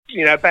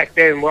back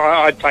then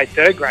I'd played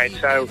third grade,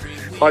 so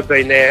I'd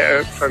been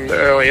there from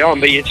early on,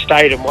 but you'd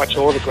stayed and watched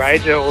all the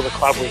grades. All the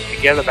club was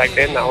together back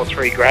then, the whole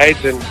three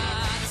grades. And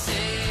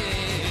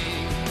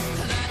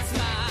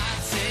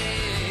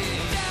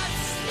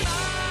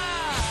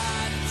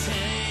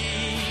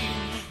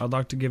I'd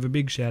like to give a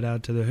big shout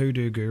out to the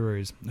Hoodoo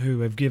Gurus,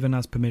 who have given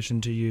us permission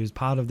to use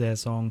part of their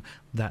song,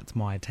 That's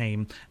My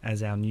Team,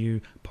 as our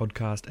new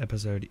podcast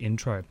episode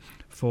intro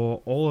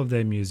for all of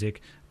their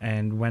music.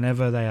 And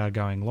whenever they are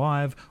going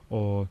live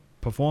or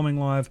performing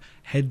live,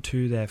 head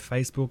to their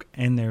Facebook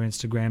and their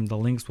Instagram. The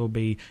links will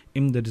be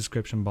in the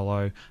description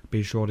below.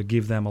 Be sure to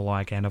give them a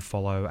like and a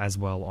follow as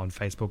well on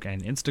Facebook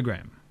and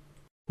Instagram.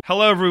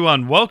 Hello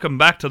everyone, welcome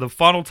back to the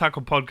Final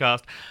Tackle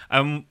podcast.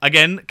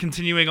 Again,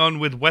 continuing on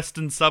with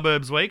Western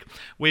Suburbs Week,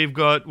 we've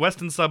got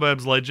Western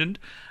Suburbs legend,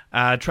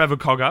 Trevor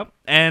Cogger,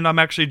 and I'm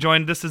actually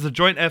joined, this is a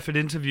joint effort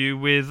interview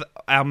with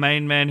our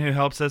main man who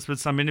helps us with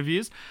some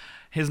interviews.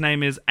 His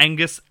name is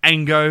Angus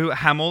Ango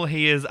Hamill.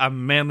 He is a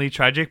manly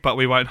tragic, but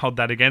we won't hold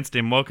that against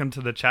him. Welcome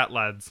to the chat,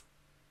 lads.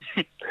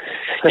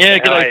 Yeah,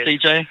 g'day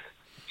CJ.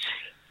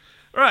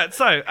 Right,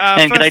 so...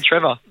 and g'day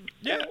Trevor.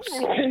 Yeah.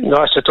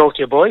 Nice to talk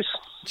to you, boys.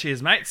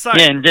 Cheers, mate. So,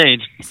 yeah, indeed.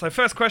 So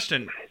first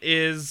question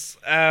is,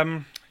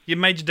 you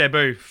made your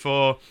debut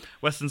for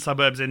Western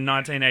Suburbs in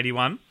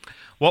 1981.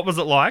 What was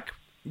it like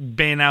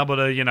being able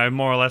to,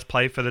 more or less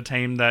play for the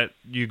team that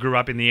you grew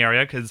up in the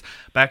area? Because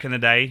back in the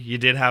day, you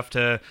did have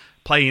to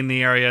play in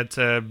the area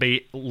to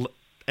be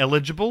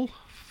eligible,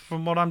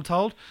 from what I'm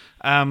told,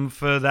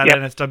 for that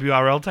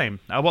NSWRL team.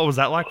 What was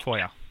that like for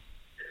you?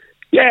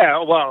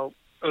 Yeah, well,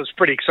 it was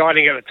pretty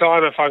exciting at the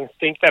time, if I can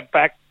think that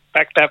back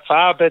that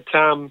far, but...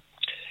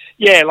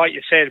 yeah, like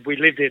you said, we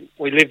lived at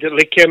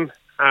Lickham,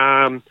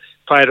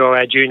 played all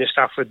our junior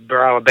stuff with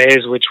Baralla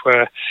Bears, which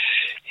were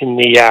in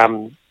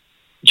the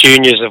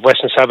juniors of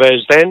Western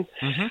Suburbs then.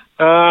 Mm-hmm.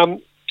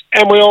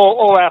 And we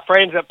all our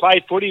friends that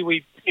played footy,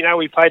 we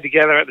played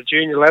together at the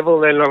junior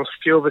level, and then a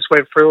few of us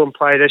went through and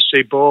played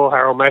SG Ball,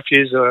 Harold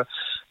Matthews, the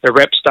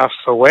rep stuff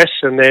for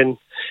West, and then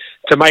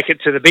to make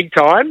it to the big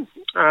time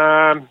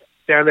down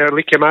there at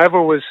Lickham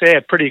Oval was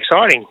pretty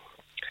exciting.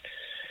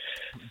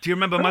 Do you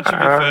remember much of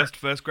your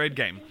first grade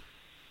game?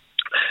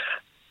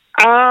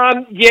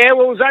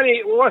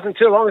 It wasn't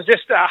too long. It was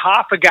just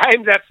half a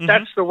game.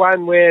 That's the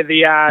one where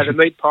the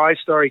meat pie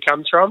story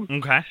comes from.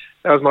 Okay.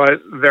 That was my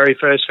very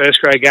first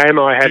grade game.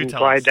 I hadn't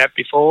played that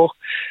before.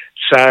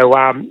 So,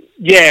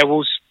 it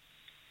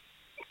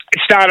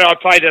started, I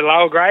played at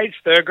lower grades,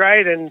 third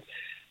grade, and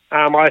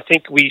I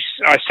think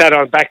I sat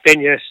on, back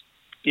then you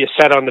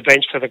sat on the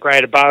bench for the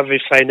grade above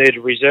if they needed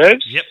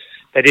reserves. Yep.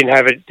 They didn't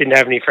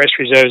have any fresh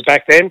reserves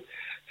back then.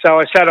 So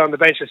I sat on the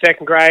bench for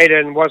second grade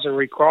and wasn't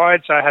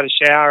required, so I had a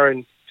shower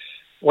and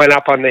went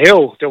up on the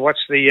hill to watch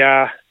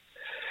the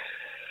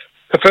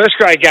first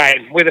grade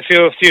game with a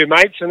few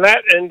mates and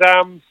that. And,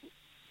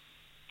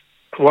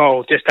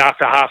 just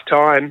after half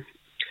time,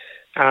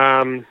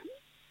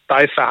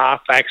 both the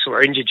halfbacks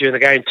were injured during the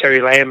game,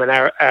 Terry Lamb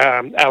and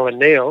Alan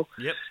Neal.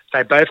 Yep.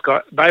 They both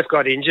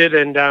got injured,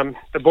 and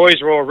the boys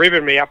were all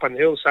ribbing me up on the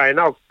hill saying,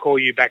 "I'll call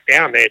you back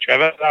down there,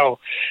 Trevor."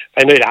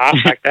 They need a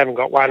halfback. They haven't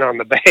got one on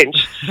the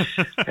bench.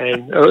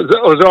 And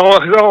it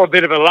was all a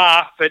bit of a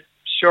laugh, but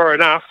sure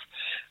enough,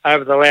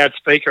 over the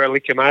loudspeaker at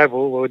Lickham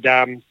Oval would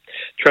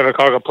Trevor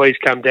Cogger please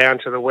come down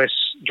to the West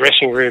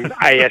dressing room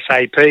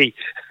ASAP.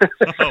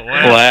 Oh,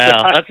 wow.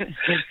 Wow.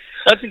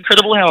 That's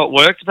incredible how it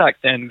worked back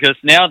then, because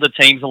now the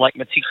teams are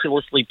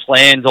meticulously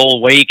planned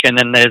all week, and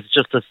then there's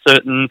just a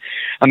certain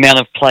amount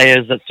of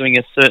players that's doing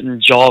a certain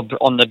job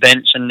on the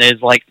bench, and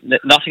there's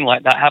nothing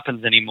like that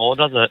happens anymore,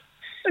 does it?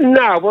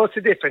 No, well, it's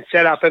a different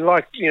setup, and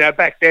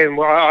back then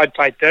I'd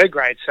played third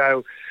grade,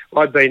 so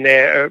I'd been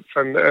there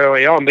from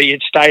early on, but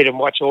you'd stayed and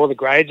watched all the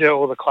grades.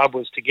 All the club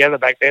was together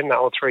back then, the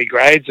whole three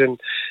grades,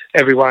 and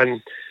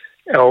everyone,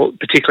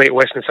 particularly at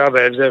Western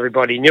Suburbs,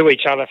 everybody knew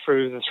each other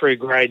through the three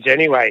grades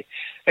anyway.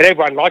 And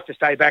everyone liked to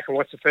stay back and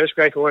watch the first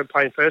grade. If you weren't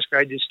playing first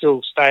grade, you'd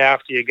still stay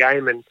after your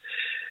game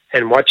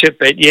and watch it.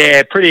 But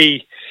yeah,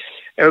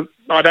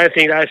 I don't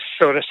think that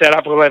sort of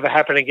setup will ever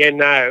happen again,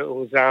 no.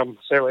 It was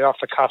certainly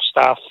off-the-cuff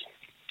stuff.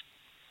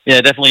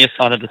 Yeah, definitely a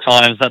sign of the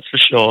times, that's for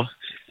sure.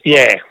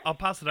 Yeah. I'll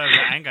pass it over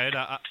to Ango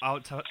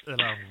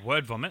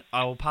word vomit.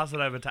 I will pass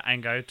it over to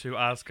Ango to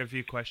ask a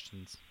few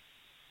questions.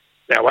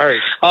 No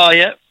worries. Oh,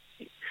 yeah.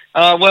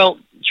 Well,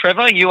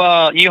 Trevor, you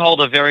hold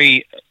a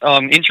very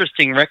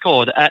interesting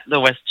record at the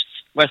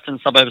Western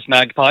Suburbs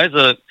Magpies,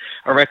 a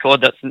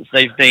record that since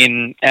they've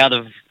been out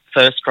of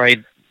first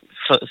grade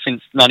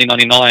since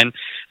 1999,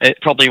 it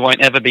probably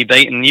won't ever be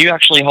beaten. You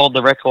actually hold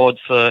the record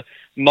for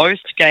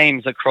most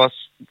games across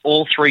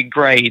all three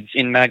grades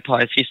in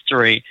Magpies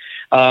history.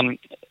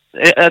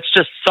 It's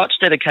just such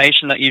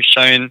dedication that you've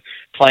shown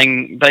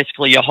playing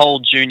basically your whole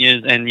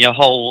juniors and your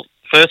whole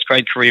first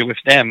grade career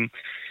with them.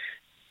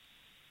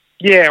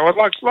 Yeah, well,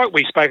 like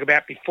we spoke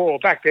about before,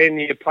 back then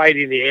you played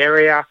in the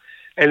area,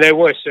 and there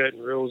were certain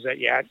rules that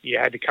you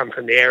had to come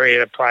from the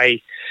area to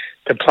play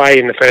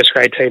in the first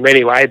grade team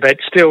anyway. But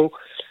still,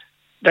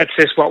 that's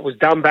just what was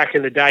done back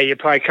in the day. You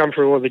come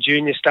through all the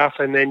junior stuff,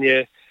 and then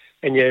you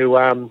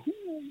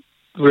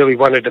really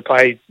wanted to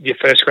play your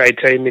first grade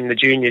team in the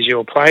juniors you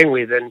were playing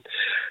with. And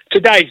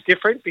today's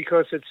different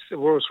because it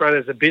was run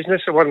as a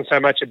business. It wasn't so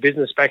much a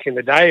business back in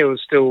the day. It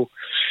was still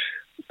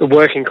the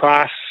working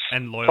class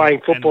and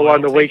playing football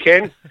on the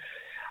weekend.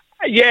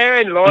 Yeah,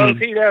 and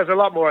loyalty. There was a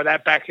lot more of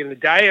that back in the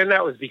day, and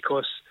that was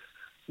because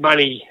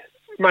money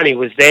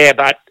was there,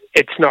 but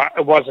it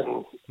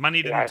wasn't.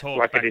 Money didn't talk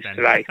like back it is then.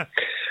 today.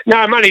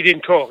 No, money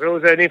didn't talk. It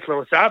was an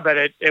influencer, but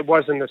it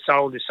wasn't the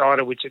sole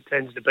decider, which it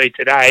tends to be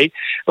today.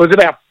 It was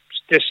about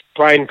just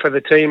playing for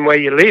the team where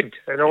you lived,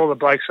 and all the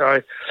blokes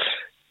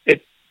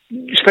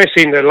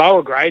especially in the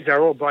lower grades,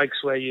 are all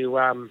blokes where you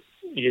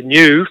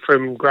knew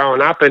from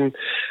growing up, and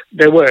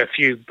there were a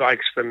few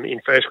blokes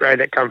in first grade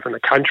that come from the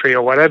country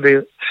or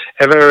whatever,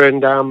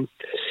 and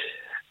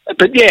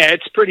but yeah,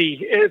 it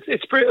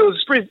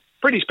was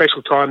pretty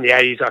special time in the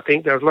 80s. I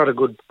think there was a lot of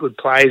good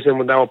players, and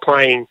when they were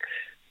playing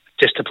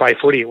just to play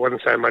footy, it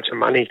wasn't so much a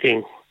money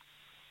thing.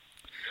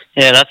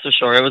 Yeah, that's for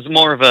sure. It was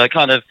more of a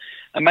kind of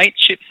a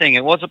mateship thing.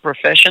 It was a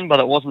profession,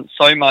 but it wasn't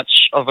so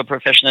much of a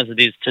profession as it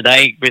is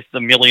today with the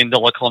 $1 million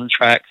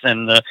contracts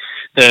and the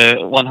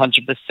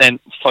 100%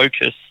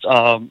 focused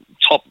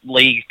top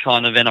league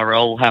kind of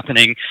NRL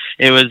happening.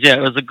 It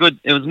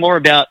was more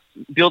about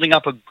building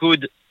up a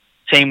good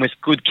team with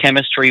good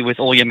chemistry with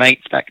all your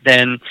mates back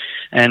then,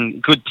 and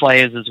good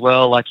players as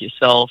well, like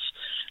yourself.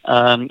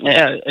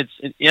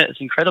 It's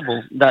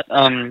incredible that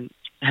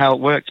how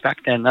it worked back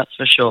then. That's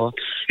for sure.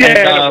 Yeah,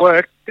 and it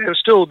worked. It was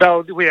still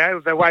the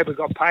way we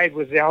got paid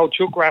was the whole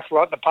chook raffle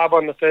at the pub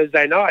on the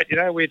Thursday night.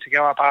 We had to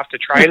go up after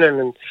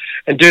training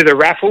and do the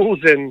raffles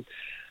and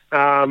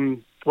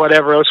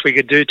whatever else we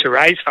could do to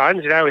raise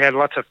funds. We had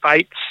lots of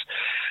fetes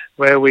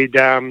where we'd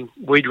run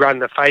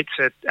the fetes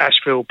at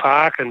Ashfield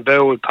Park and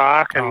Burwood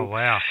Park. And oh,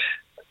 wow.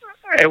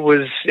 It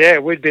was,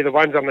 we'd be the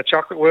ones on the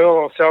chocolate wheel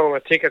or selling the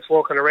tickets,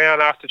 walking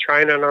around after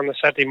training on the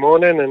Saturday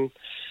morning, and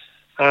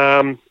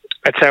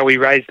that's how we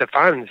raised the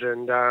funds.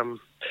 And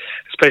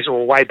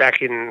especially way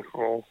back in,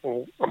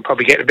 I'm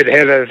probably getting a bit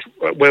ahead of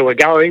where we're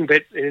going,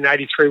 but in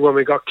 83 when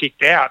we got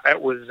kicked out,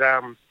 that was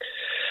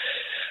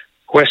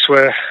West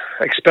were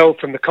expelled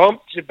from the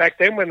comp back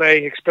then when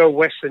they expelled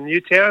West and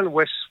Newtown.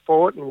 West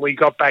fought and we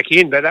got back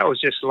in, but that was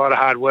just a lot of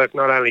hard work,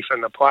 not only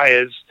from the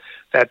players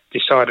that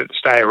decided to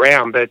stay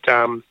around, but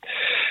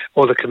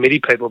all the committee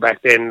people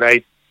back then.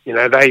 They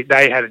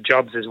had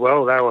jobs as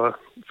well. They were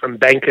from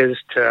bankers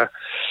to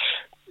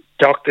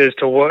doctors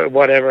to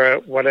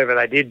whatever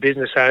they did,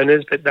 business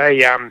owners, but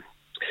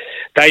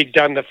they'd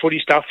done the footy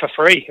stuff for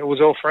free. It was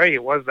all free.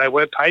 They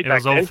weren't paid. It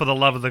was all for the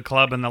love of the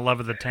club and the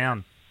love of the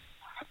town.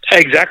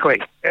 Exactly.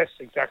 Yes,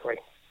 exactly.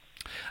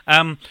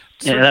 Yeah,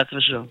 that's for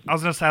sure. I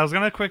was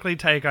going to quickly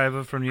take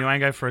over from you,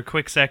 Ango, for a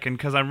quick second,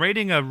 because I'm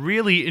reading a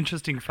really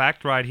interesting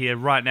fact right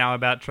now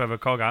about Trevor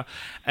Cogger,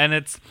 and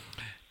it's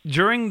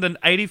during the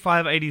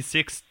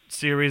 85-86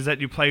 series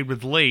that you played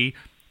with Lee,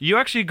 you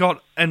actually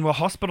got and were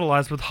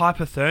hospitalised with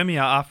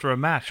hypothermia after a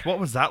match. What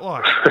was that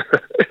like?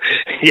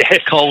 Yes.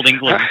 Cold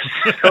England.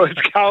 It was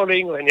cold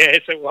England,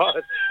 yes, it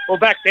was. Well,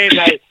 back then,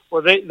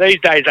 these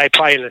days they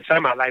play in the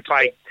summer. They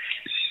play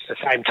the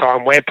same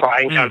time we're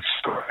playing. At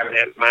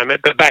the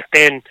moment, but back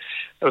then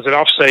it was an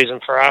off season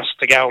for us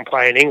to go and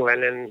play in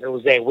England, and it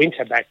was their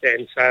winter back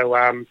then. So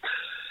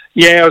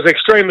it was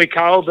extremely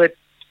cold, but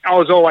I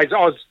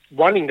was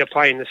wanting to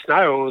play in the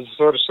snow. It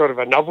was sort of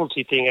a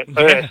novelty thing at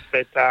first,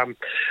 but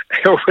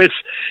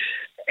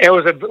it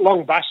was a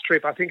long bus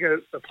trip. I think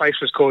the place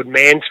was called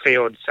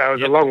Mansfield, so it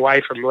was a long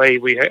way from Lee.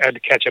 We had to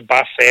catch a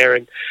bus there,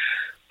 and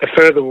the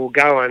further we were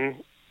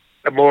going,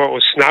 the more it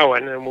was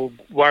snowing, and we were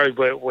worried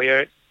we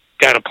weren't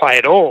going to play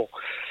at all.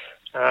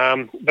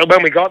 But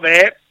when we got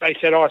there, they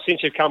said,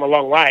 since you've come a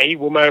long way,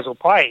 we may as well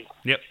play.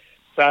 Yep.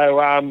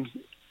 So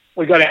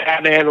we got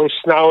out there and it was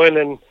snowing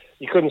and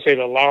you couldn't see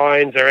the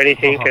lines or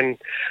anything. Oh. And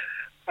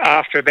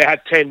after about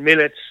 10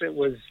 minutes, it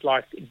was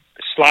like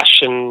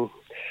slush and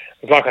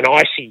it was like an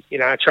icy,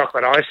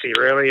 chocolate icy,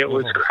 really. It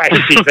was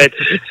crazy. But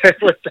it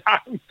was,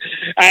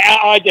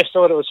 I just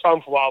thought it was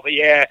fun for a while. But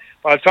yeah,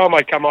 by the time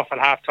I'd come off at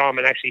halftime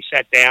and actually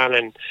sat down,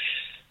 and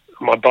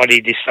my body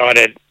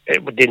decided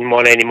it didn't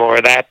want any more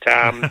of that.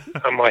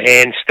 And my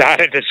hands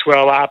started to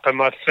swell up and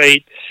my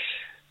feet.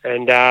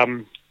 And,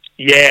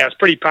 it was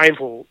pretty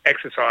painful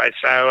exercise.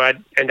 So I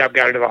ended up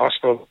going to the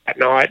hospital that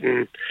night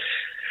and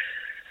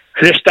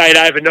just stayed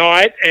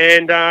overnight.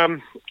 And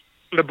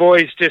the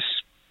boys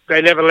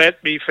they never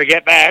let me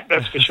forget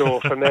that's for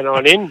sure, from then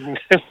on in.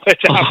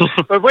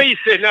 But we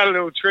used to know a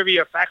little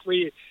trivia fact.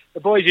 The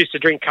boys used to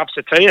drink cups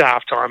of tea at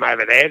halftime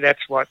over there.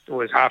 That's what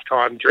was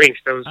halftime drinks.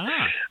 There was,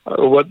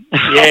 but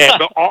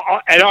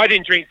and I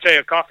didn't drink tea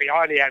or coffee.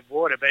 I only had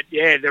water. But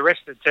yeah, the rest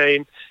of the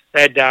team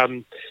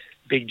had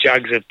big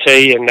jugs of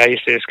tea, and they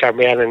used to just come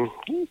out, and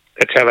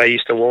that's how they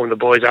used to warm the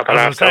boys up at halftime.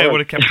 I was going to say it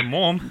would have kept them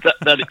warm.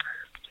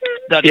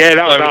 That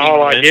was the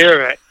whole idea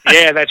of it.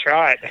 Yeah, that's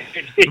right.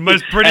 The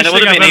most British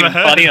thing I've ever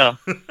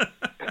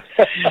heard.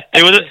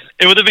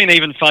 it would have been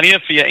even funnier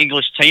for your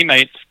English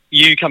teammates,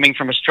 you coming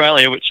from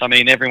Australia, which, I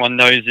mean, everyone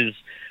knows is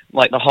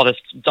like the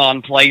hottest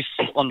darn place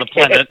on the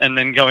planet, and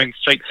then going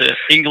straight to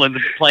England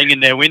and playing in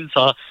their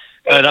winter.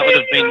 That would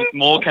have been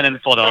more cannon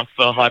fodder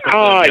for hyperthermia.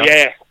 Oh,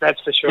 yeah,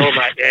 that's for sure,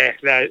 mate. Yeah,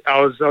 no, I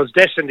was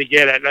destined to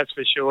get it, that's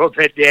for sure.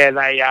 But, yeah,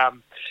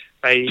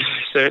 they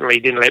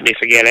certainly didn't let me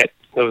forget it.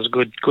 It was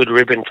good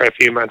ribbon for a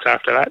few months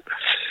after that.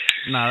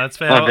 No, that's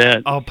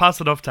fair. I'll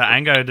pass it off to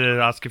Ango to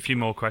ask a few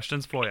more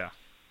questions for you.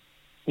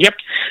 Yep.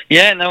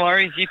 Yeah, no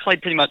worries. You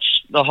played pretty much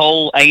the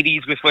whole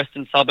 80s with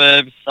Western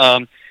Suburbs,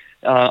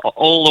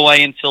 all the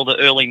way until the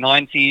early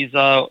 90s.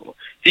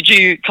 Did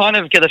you kind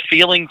of get a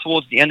feeling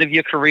towards the end of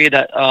your career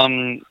that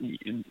the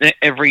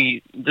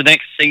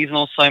next season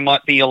or so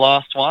might be your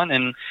last one?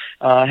 And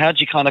how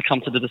did you kind of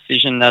come to the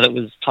decision that it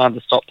was time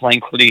to stop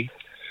playing footy?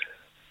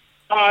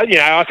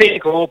 I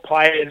think all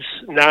players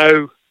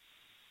know,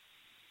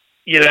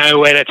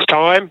 when it's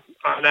time.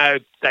 I know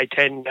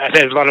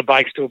there's a lot of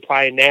blokes still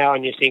playing now,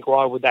 and you think,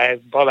 why would they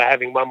bother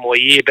having one more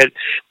year? But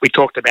we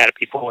talked about it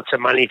before, it's a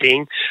money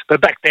thing.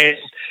 But back then,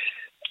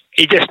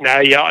 you just know,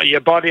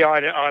 your body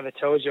either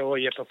tells you or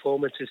your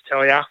performances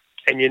tell you,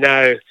 and you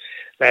know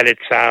that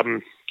it's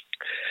time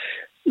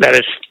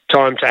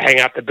to hang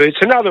up the boots.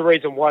 Another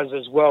reason was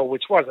as well,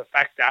 which was a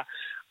factor,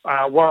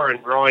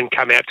 Warren Ryan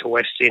came out to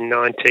West in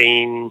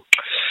 90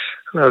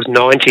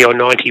 or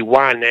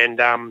 91,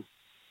 and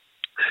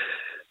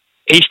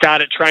he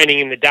started training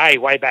in the day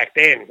way back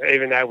then,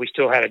 even though we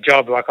still had a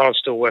job. Like, I was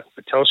still working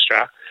for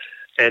Telstra,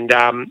 and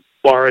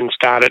Warren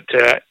started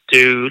to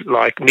do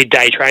like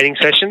midday training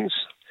sessions.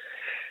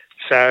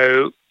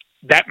 So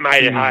that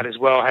made it hard as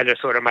well. I had to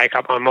sort of make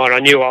up my mind. I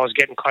knew I was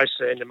getting close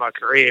to the end of my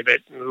career, but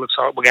it looks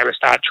like we're going to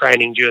start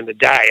training during the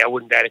day. I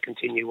wouldn't be able to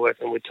continue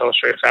working with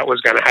Telstra if that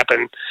was going to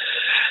happen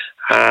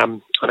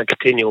on a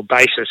continual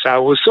basis. So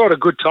it was sort of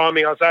good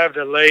timing. I was able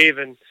to leave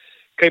and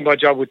keep my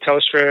job with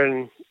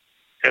Telstra,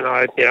 and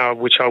I,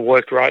 which I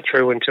worked right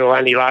through until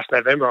only last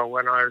November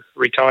when I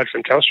retired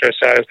from Telstra.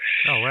 So,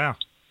 oh wow,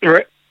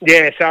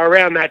 yeah. So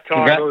around that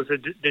time, it was a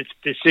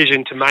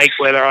decision to make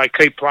whether I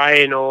keep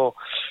playing or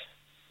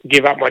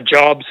give up my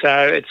job.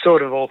 So it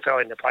sort of all fell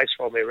into place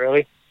for me,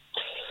 really.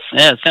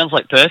 Yeah, it sounds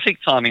like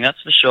perfect timing,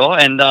 that's for sure.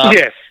 And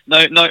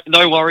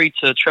no worry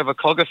to Trevor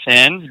Cogger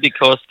fans,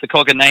 because the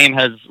Cogger name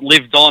has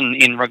lived on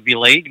in rugby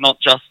league, not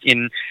just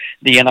in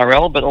the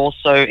NRL, but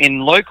also in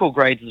local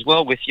grades as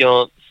well, with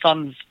your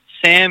sons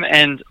Sam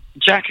and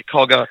Jack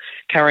Cogger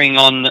carrying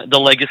on the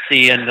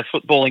legacy and the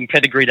footballing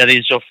pedigree that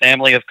is your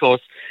family. Of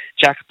course,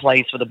 Jack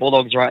plays for the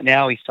Bulldogs right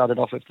now. He started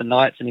off with the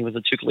Knights and he was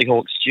a Toukley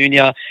Hawks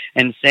junior.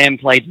 And Sam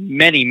played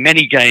many,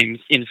 many games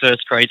in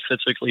first grade for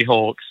Toukley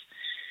Hawks.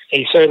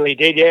 He certainly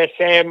did, yeah.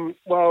 Sam,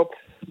 well,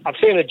 I've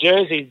seen a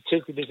jersey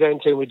Toukley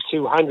presented to with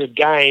 200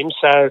 games,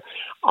 so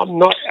I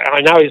know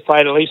he's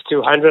played at least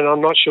 200, and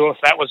I'm not sure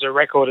if that was a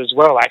record as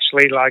well,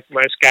 actually, like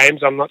most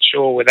games. I'm not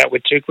sure with that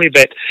with Toukley,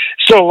 but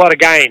still a lot of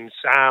games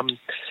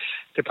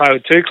to play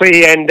with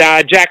Toukley. And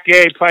Jack,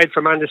 yeah, he played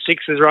from under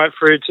sixes right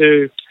through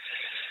to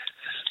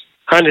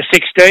under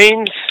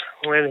 16s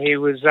when he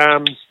was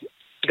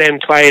then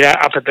played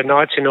up at the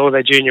Knights in all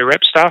their junior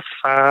rep stuff,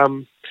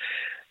 and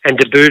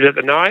debuted at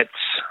the Knights.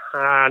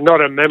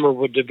 Not a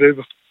memorable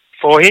debut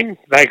for him.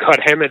 They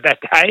got hammered that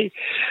day.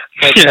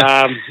 But,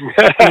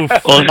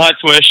 well, the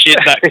Knights were shit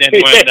back then,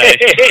 weren't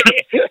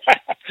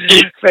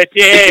they? But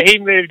yeah, he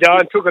moved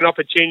on, took an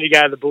opportunity to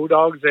go to the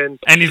Bulldogs, and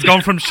he's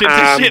gone from shit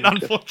to shit,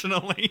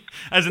 unfortunately.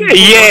 As in,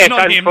 yes,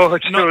 not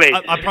unfortunately.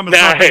 Him. I promise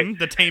not him,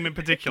 the team in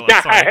particular.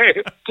 No,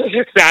 sorry.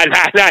 no,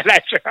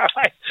 that's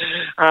right.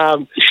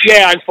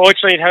 Yeah,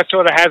 unfortunately, it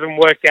sort of hasn't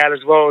worked out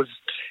as well as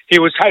he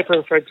was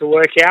hoping for it to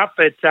work out.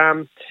 But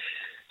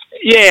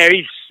yeah,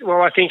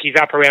 I think he's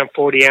up around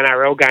 40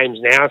 NRL games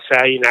now, so,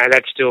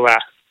 that's still an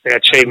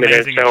achievement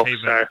in itself.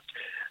 So,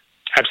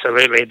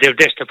 absolutely.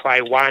 Just to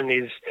play one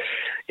is,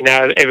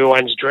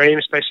 everyone's dream,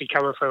 especially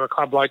coming from a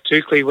club like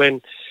Toukley,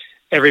 when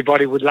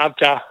everybody would love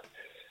to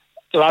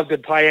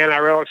play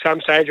NRL at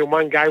some stage, and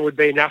one game would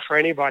be enough for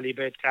anybody.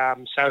 But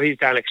so he's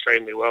done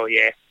extremely well,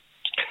 yeah.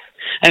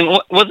 And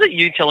was it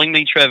you telling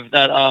me, Trev,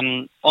 that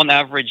on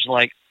average,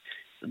 like,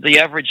 the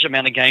average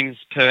amount of games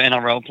per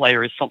NRL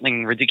player is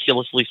something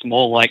ridiculously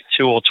small, like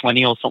 2 or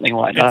 20 or something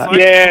like that? Like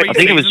yeah, I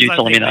think it was you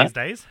telling me that. These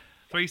days.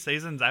 3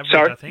 seasons average,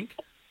 sorry? I think.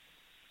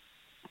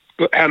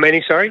 How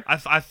many, sorry?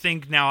 I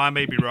think now I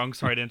may be wrong,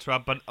 sorry to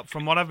interrupt, but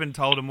from what I've been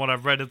told and what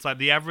I've read, it's like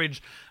the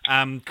average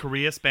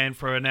career span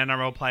for an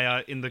NRL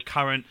player in the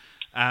current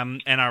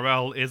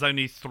NRL is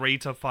only 3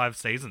 to 5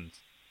 seasons.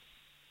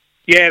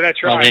 Yeah,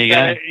 that's right. Oh, there you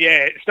go.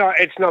 Yeah,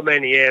 it's not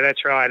many, yeah,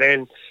 that's right.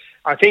 And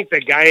I think the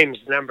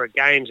number of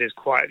games is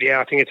quite,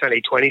 I think it's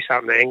only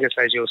 20-something, Angus,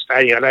 as you're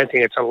stating. I don't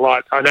think it's a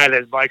lot. I know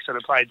there's blokes that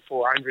have played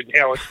 400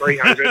 now or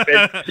 300.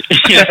 But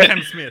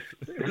Cam Smith.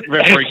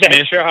 Referee Smith.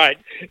 That's right.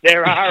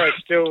 There are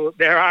still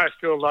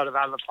a lot of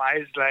other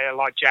players there,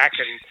 like Jack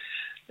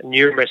and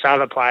numerous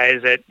other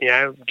players that,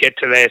 get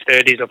to their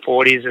 30s or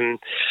 40s and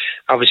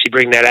obviously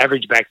bring that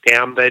average back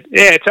down. But,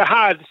 yeah, it's a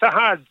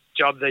hard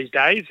job these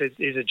days. It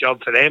is a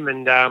job for them,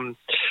 and a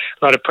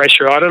lot of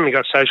pressure on them. You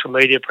got social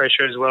media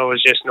pressure as well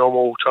as just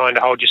normal trying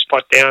to hold your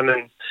spot down,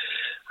 and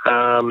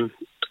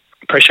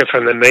pressure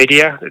from the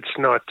media. It's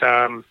not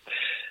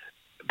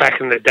back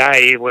in the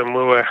day when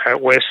we were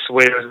at West,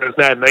 where there was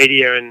no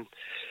media and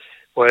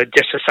were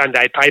just a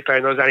Sunday paper,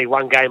 and there was only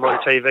one game on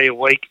TV a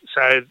week,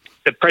 so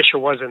the pressure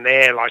wasn't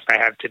there like they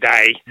have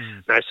today.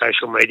 No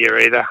social media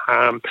either.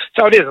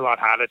 So it is a lot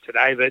harder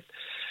today, but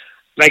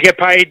they get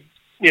paid.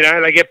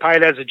 They get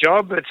paid as a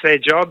job. It's their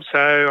job,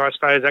 so I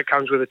suppose that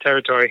comes with the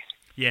territory.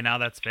 Yeah, no,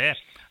 that's fair.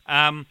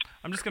 I'm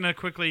just going to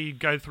quickly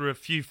go through a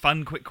few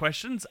fun, quick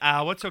questions.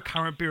 What's your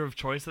current beer of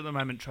choice at the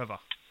moment, Trevor?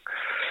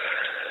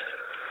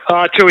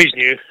 Tooheys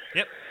New.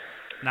 Yep.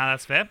 No,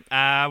 that's fair.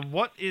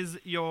 What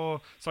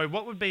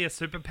would be a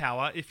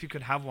superpower if you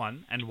could have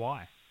one, and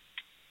why?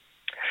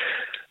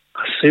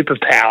 A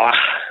superpower.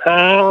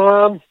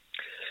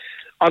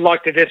 I'd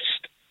like to just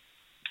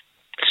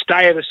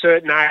stay at a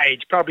certain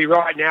age. Probably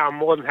right now I'm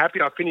more than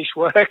happy. I finished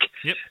work.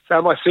 Yep.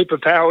 So my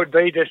superpower would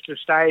be just to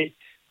stay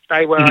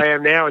where I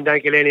am now and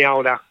don't get any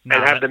older, and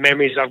have the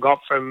memories I've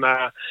got from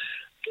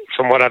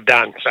what I've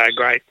done. So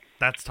great.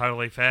 That's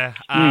totally fair.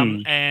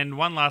 And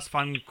one last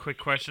fun, quick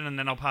question, and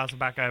then I'll pass it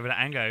back over to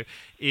Ango,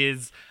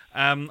 is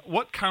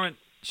what current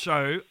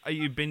show are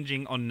you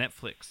binging on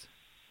Netflix?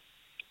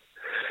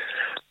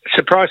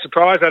 Surprise,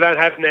 surprise, I don't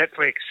have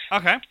Netflix.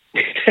 Okay.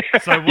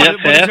 So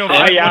what is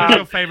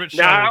your favourite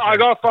show? No, I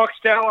got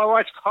Foxtel. I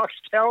watch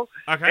Foxtel.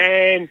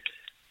 Okay.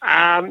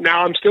 And no,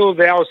 I'm still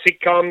the old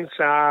sitcoms.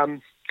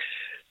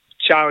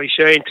 Charlie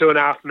Sheen,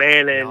 2.5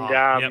 Men,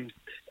 and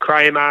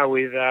Kramer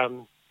with...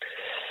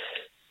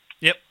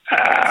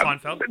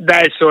 Seinfeld.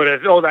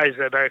 All those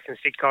American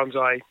sitcoms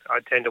I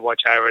tend to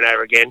watch over and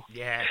over again.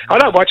 Yeah. I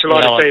don't watch a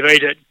lot of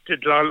TV.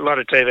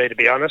 To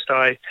be honest.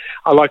 I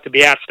like to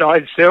be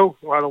outside still,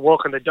 while I'm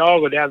walking the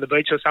dog or down the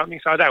beach or something.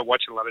 So I don't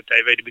watch a lot of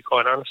TV, to be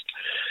quite honest.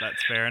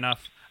 That's fair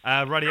enough.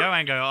 Rightio,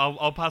 Ango.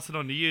 I'll pass it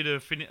on to you to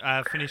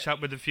finish up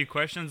with a few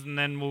questions, and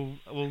then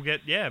we'll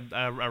get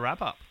a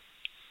wrap up.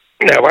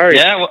 No worries.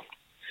 Yeah.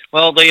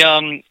 Well,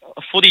 the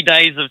footy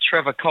days of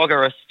Trevor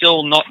Cogger are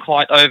still not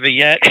quite over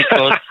yet,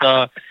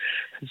 because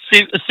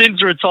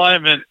since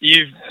retirement,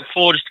 you've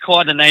forged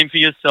quite a name for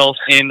yourself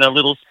in a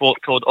little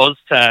sport called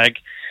OzTag,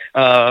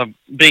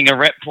 being a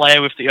rep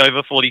player with the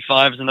over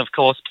 45s, and of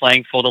course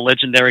playing for the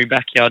legendary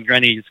Backyard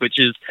Grannies, which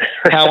is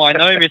how I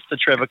know Mr.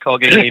 Trevor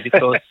Cogger here,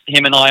 because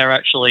him and I are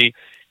actually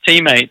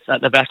teammates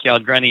at the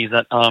Backyard Grannies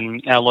at our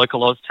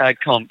local OzTag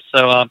comp.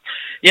 So,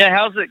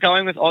 how's it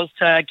going with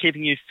OzTag,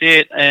 keeping you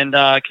fit, and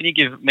can you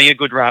give me a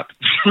good rap?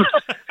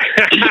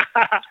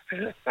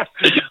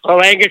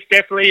 Well, Angus,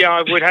 definitely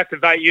I would have to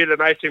vote you the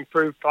most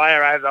improved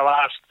player over the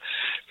last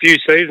few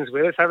seasons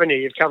with us, haven't you?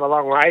 You've come a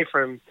long way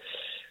from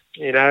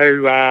your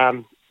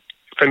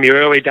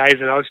early days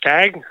in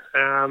OzTag,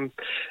 and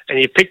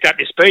you picked up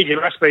your speed.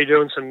 You must be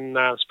doing some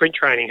sprint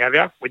training, have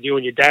you, with you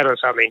and your dad or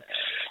something?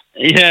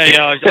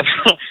 Yeah.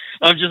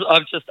 I've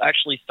just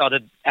actually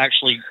started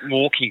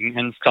walking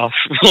and stuff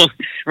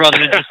rather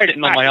than just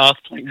sitting on my ass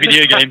playing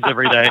video games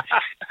every day.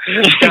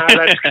 No,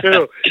 that's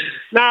cool.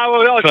 No,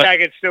 well, OzTag,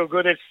 it's still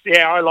good.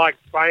 I like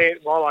playing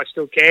it while I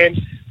still can.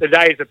 The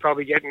days are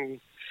probably getting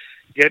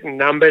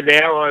numbered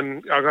now.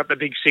 I've got the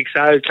big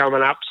 6-0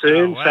 coming up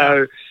soon,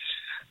 so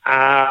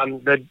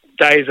the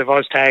days of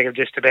OzTag are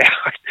just about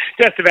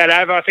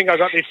over. I think I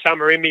got this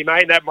summer in me,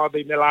 mate. That might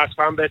be my last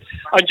one, but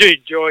I do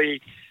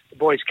enjoy the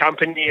boys'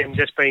 company and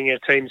just being a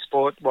team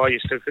sport while you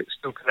still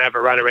can have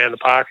a run around the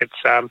park. It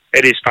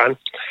is fun.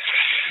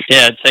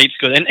 Yeah, it's heaps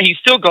good. And he's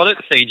still got it,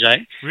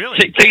 CJ. Really?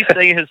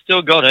 TC has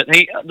still got it.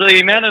 The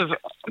amount of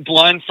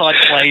blindside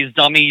plays,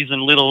 dummies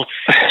and little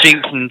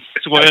jinks and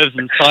swerves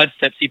and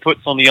sidesteps he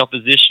puts on the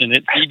opposition,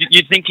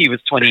 you'd think he was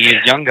 20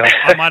 years younger.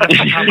 I might have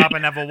to come up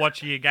and have a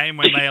watch of your game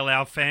when they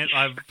allow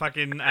spectators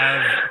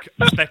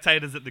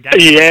at the game.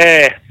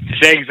 Yeah,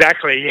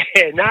 exactly.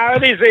 Yeah, no,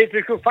 it's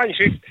a good fun. You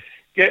should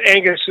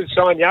Angus should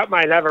sign you up,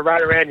 mate, and have a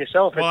run around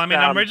yourself. Well,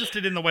 I'm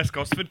registered in the West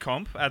Gosford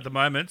comp at the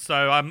moment,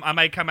 so I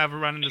may come have a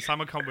run in the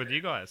summer comp with you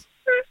guys.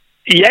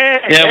 Yeah,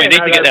 we need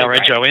to get our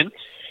rego in.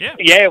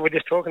 Yeah, we're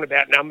just talking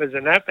about numbers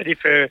and that. But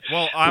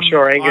I'm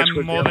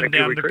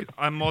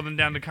more than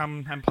down to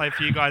come and play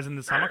for you guys in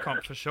the summer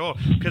comp for sure.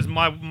 Because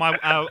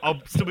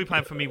I'll still be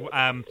playing for me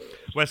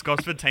West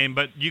Gosford team,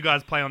 but you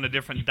guys play on a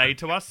different day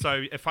to us.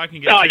 So if I can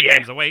get 2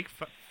 games a week,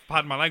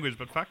 pardon my language,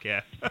 but fuck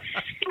yeah.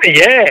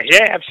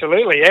 yeah,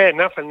 absolutely. Yeah,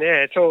 nothing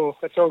there. It's all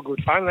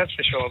good fun, that's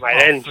for sure,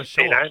 mate. And for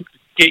sure.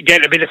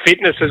 Getting a bit of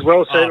fitness as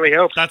well certainly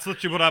helps. That's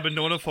literally what I've been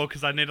doing it for,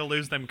 because I need to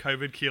lose them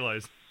COVID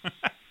kilos.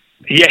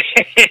 Yeah.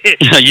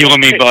 You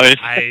and me both.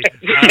 Hey,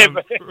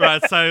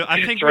 right, so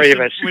I think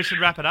we should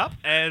wrap it up.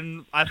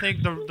 And I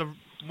think the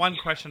one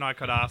question I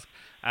could ask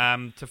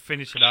to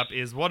finish it up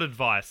is, what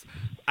advice,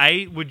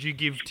 A, would you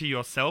give to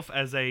yourself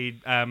as a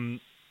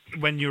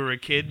when you were a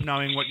kid,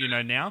 knowing what you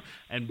know now?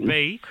 And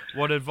B,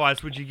 what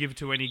advice would you give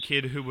to any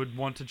kid who would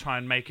want to try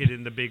and make it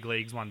in the big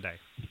leagues one day?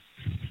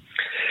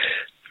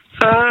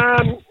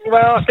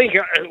 Well, I think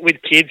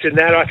with kids and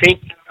that, I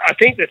think I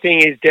think the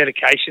thing is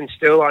dedication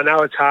still. I know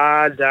it's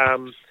hard.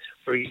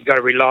 You've got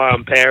to rely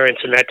on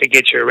parents and that to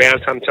get you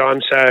around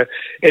sometimes. So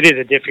it is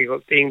a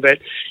difficult thing, but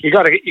you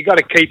got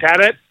to keep at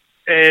it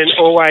and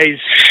always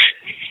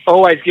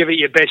give it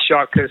your best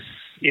shot, because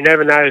you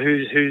never know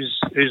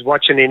who's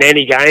watching in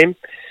any game.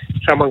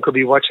 Someone could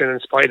be watching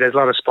and spot. There's a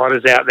lot of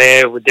spotters out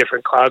there with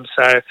different clubs,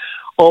 so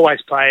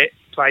always play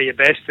your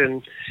best.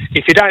 And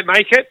if you don't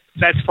make it,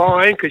 that's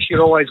fine, because you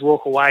can always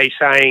walk away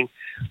saying,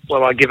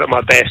 well, I give it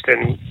my best,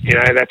 and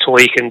that's all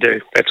you can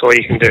do. That's all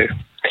you can do.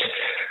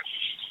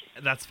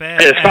 That's fair.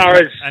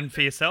 And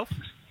for yourself?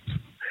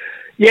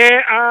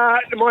 Yeah,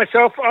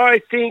 myself,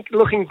 I think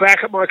looking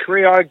back at my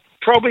career, I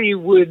probably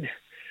would.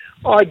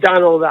 I'd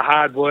done all the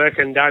hard work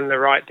and done the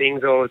right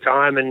things all the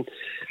time,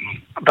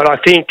 but I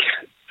think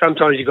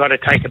sometimes you've got to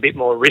take a bit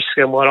more risk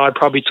than what I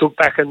probably took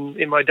back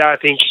in my day. I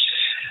think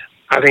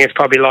it's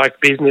probably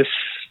like business.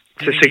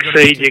 To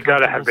succeed, you've got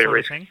to have a bit of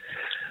risk.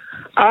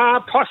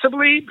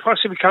 Possibly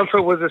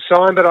comfort was a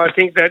sign, but I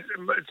think that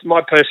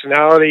my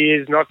personality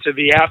is not to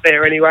be out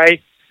there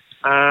anyway.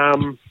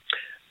 I'm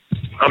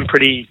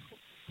pretty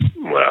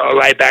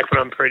laid back, but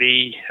I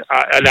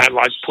don't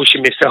like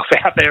pushing myself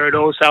out there at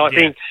all. So I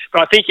think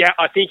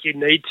you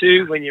need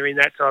to, when you're in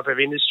that type of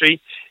industry,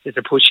 is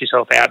to push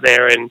yourself out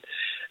there. And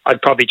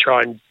I'd probably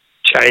try and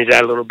change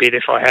that a little bit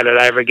if I had it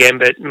over again.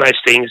 But most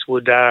things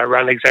would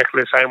run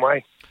exactly the same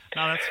way.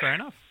 No, that's fair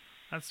enough.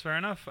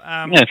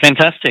 Yeah,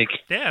 fantastic.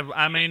 Yeah,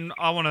 I mean,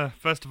 I want to,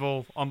 first of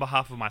all, on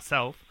behalf of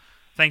myself,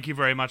 thank you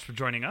very much for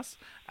joining us.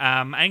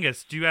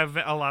 Angus, do you have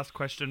a last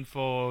question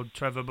for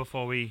Trevor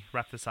before we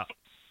wrap this up?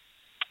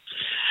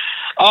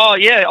 Oh,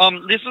 yeah.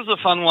 This was a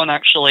fun one,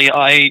 actually.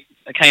 I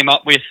came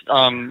up with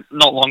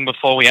not long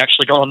before we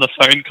actually got on the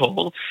phone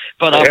call.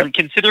 But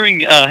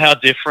considering how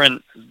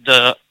different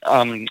the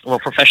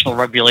professional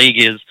rugby league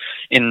is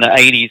in the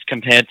 80s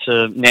compared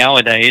to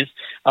nowadays,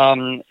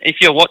 if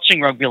you're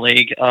watching rugby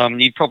league,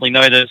 you've probably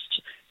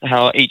noticed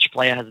how each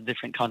player has a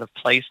different kind of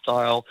play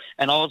style.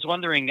 And I was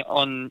wondering,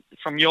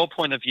 from your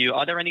point of view,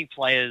 are there any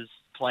players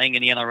playing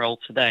in the NRL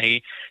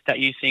today that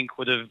you think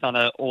would have done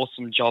an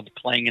awesome job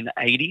playing in the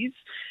 80s?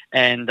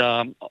 And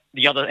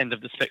the other end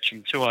of the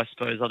spectrum too, I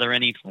suppose, are there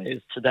any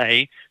players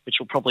today, which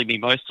will probably be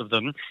most of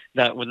them,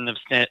 that wouldn't have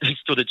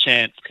stood a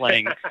chance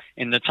playing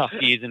in the tough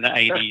years in the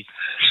 80s?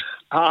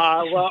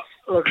 Well,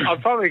 look, I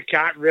probably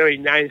can't really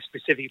name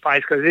specific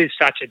players because it is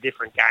such a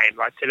different game.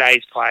 Like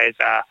today's players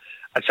are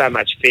so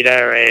much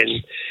fitter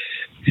and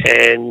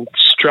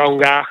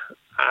stronger,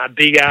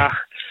 bigger.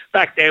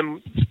 Back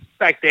then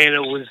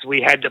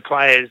we had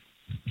the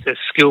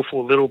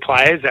skillful little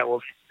players that were.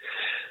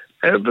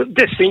 But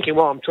just thinking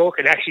while I'm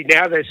talking, actually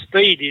now the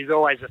speed is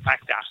always a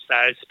factor.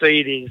 So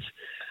speed is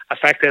a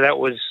factor that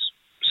was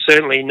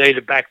certainly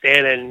needed back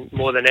then, and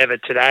more than ever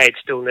today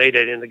it's still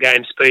needed in the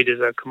game. Speed is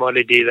a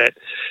commodity that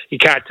you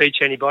can't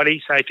teach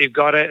anybody. So if you've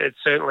got it,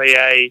 it's certainly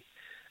an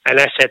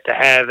asset to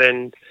have,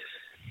 and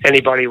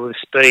anybody with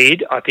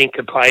speed, I think,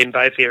 can play in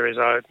both areas.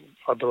 I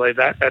believe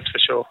that's for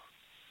sure.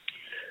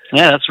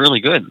 Yeah, that's really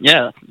good.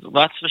 Yeah,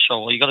 that's for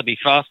sure. Well, you got to be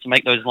fast to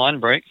make those line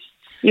breaks.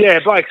 Yeah,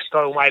 Blake's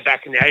still way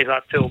back in the 80s,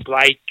 like Phil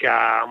Blake,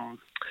 as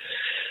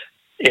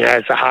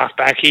a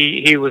halfback.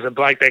 He was a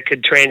bloke that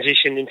could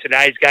transition in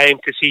today's game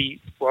because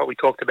what we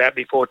talked about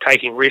before,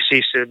 taking risks,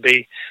 used to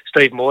be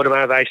Steve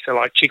Mortimer. They used to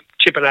like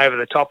chipping over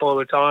the top all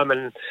the time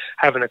and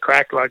having a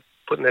crack, like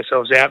putting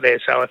themselves out there.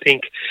 So I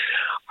think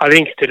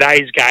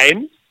today's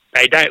game,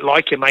 they don't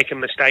like you making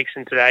mistakes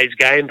in today's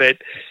game, but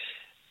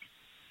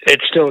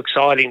it's still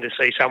exciting to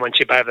see someone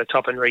chip over the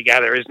top and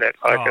regather, isn't it?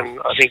 And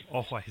I think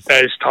always.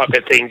 Those type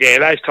of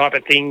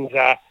things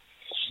are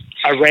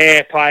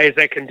rare players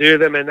that can do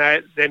them, and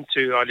them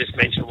two I just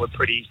mentioned were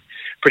pretty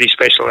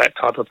special, that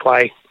type of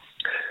play.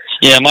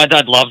 Yeah, my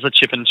dad loves a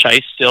chip and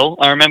chase still.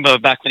 I remember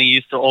back when he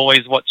used to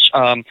always watch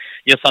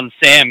your son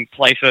Sam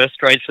play first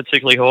grade for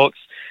Tickley Hawks.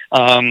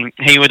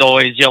 He would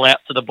always yell out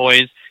to the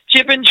boys,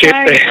 "Chip and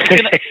chase!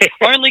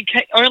 only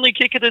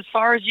kick it as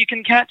far as you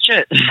can catch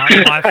it."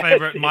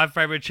 My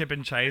favorite chip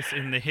and chase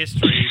in the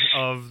history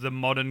of the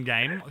modern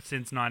game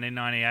since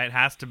 1998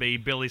 has to be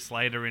Billy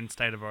Slater in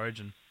State of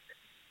Origin.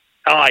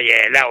 Oh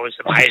yeah, that was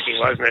amazing,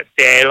 wasn't it?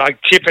 Yeah,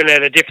 like chipping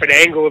at a different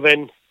angle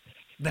than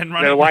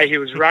the way he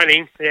was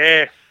running.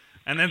 Yeah,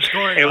 and then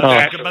scoring.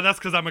 But that's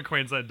because I'm a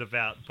Queensland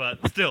devout.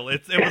 But still,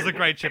 it was a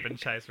great chip and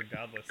chase,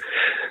 regardless.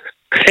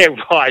 It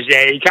was,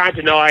 yeah. You can't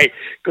deny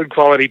good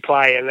quality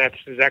play, and that's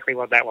exactly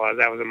what that was.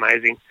 That was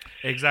amazing.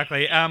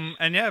 Exactly. And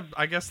yeah,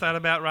 I guess that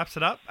about wraps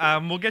it up.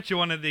 We'll get you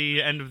on at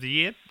the end of the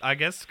year, I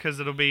guess,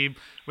 because we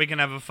can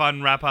have a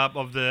fun wrap up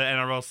of the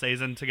NRL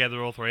season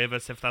together, all three of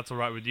us, if that's all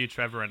right with you,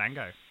 Trevor and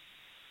Ango.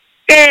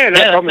 Yeah,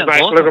 no problem,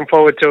 mate. Awesome. Looking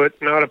forward to it.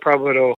 Not a problem at all.